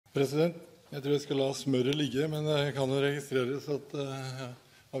President, jeg tror jeg skal la smøret ligge, men jeg kan jo registreres at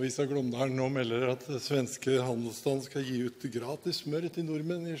avisa Glåmdalen nå melder at svenske handelsstand skal gi ut gratis smør til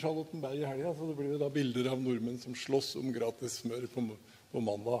nordmenn i Charlottenberg i helga, så det blir jo da bilder av nordmenn som slåss om gratis smør på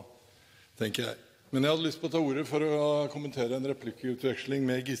mandag, tenker jeg. Men jeg hadde lyst på å ta ordet for å kommentere en replikkutveksling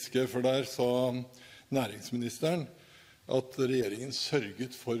med Giske, for der sa næringsministeren at regjeringen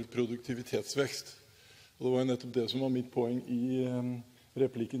sørget for produktivitetsvekst. Og det var jo nettopp det som var mitt poeng i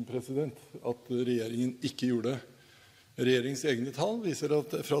replikken, president, at regjeringen ikke gjorde det. Regjeringens egne tall viser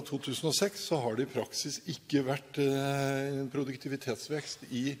at fra 2006 så har det i praksis ikke vært produktivitetsvekst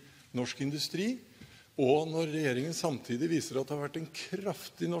i norsk industri, og når regjeringen samtidig viser at det har vært en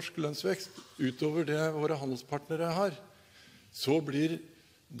kraftig norsk lønnsvekst utover det våre handelspartnere har, så blir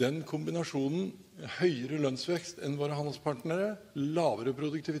den kombinasjonen høyere lønnsvekst enn våre handelspartnere, lavere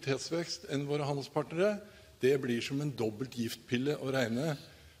produktivitetsvekst enn våre handelspartnere, det blir som en dobbelt giftpille å regne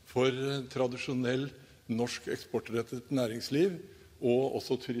for tradisjonell norsk eksportrettet næringsliv og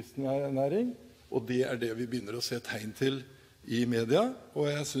også turistnæring, og det er det vi begynner å se tegn til i media, og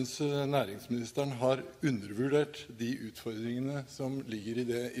jeg synes næringsministeren har undervurdert de utfordringene som ligger i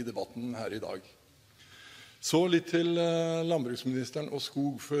det i debatten her i dag. Så litt til landbruksministeren og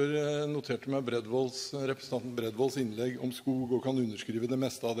skog, for jeg noterte meg representanten Bredvolds innlegg om skog og kan underskrive det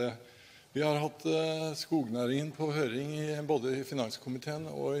meste av det. Vi har hatt skognæringen på høring både i finanskomiteen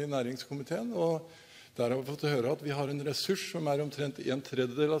og i næringskomiteen, og der har vi fått høre at vi har en ressurs som er omtrent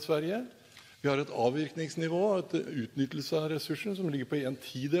 1/3 av Sverige. Vi har et avvirkningsnivå, et utnyttelse av ressursen som ligger på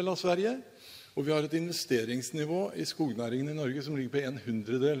 1/10 av Sverige, og vi har et investeringsnivå i skognæringen i Norge som ligger på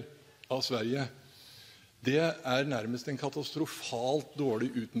 1/100 av Sverige. Det er nærmest en katastrofalt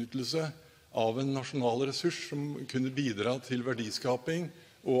dårlig utnyttelse av en nasjonal ressurs som kunne bidra til verdiskaping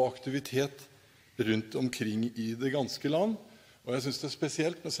og aktivitet rundt omkring i det ganske land. Og jeg synes det er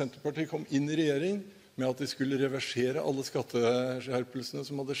spesielt når Senterpartiet kom inn i regjering med at de skulle reversere alle skatteskjerpelsene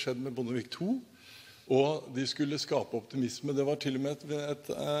som hadde skjedd med Bondevik II, og de skulle skape optimisme. Det var til og med et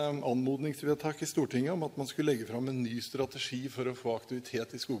anmodningsvedtak i Stortinget om at man skulle legge fram en ny strategi for å få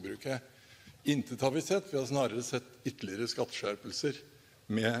aktivitet i skogbruket. Intet har vi sett, vi har snarere sett ytterligere skatteskjerpelser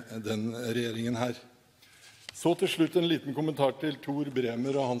med den regjeringen her. Så til slutt en liten kommentar til Tor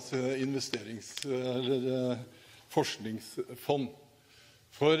Bremer og hans forskningsfond.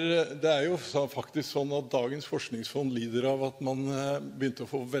 For det er jo faktisk sånn at dagens forskningsfond lider av at man begynte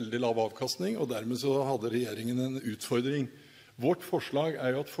å få veldig lav avkastning, og dermed så hadde regjeringen en utfordring. Vårt forslag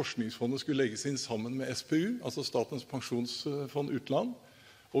er jo at forskningsfondet skulle legges inn sammen med SPU, altså Statens pensjonsfond utland,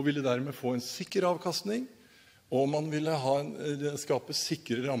 og ville dermed få en sikker avkastning, og man ville skape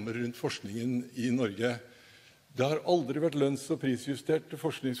sikre rammer rundt forskningen i Norge. Det har aldri vært lønns- og prisjustert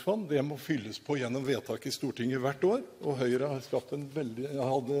forskningsfond. Det må fylles på gjennom vedtak i Stortinget hvert år, og Høyre hadde skapt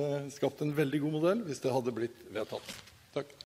en veldig god modell hvis det hadde blitt vedtatt. Takk.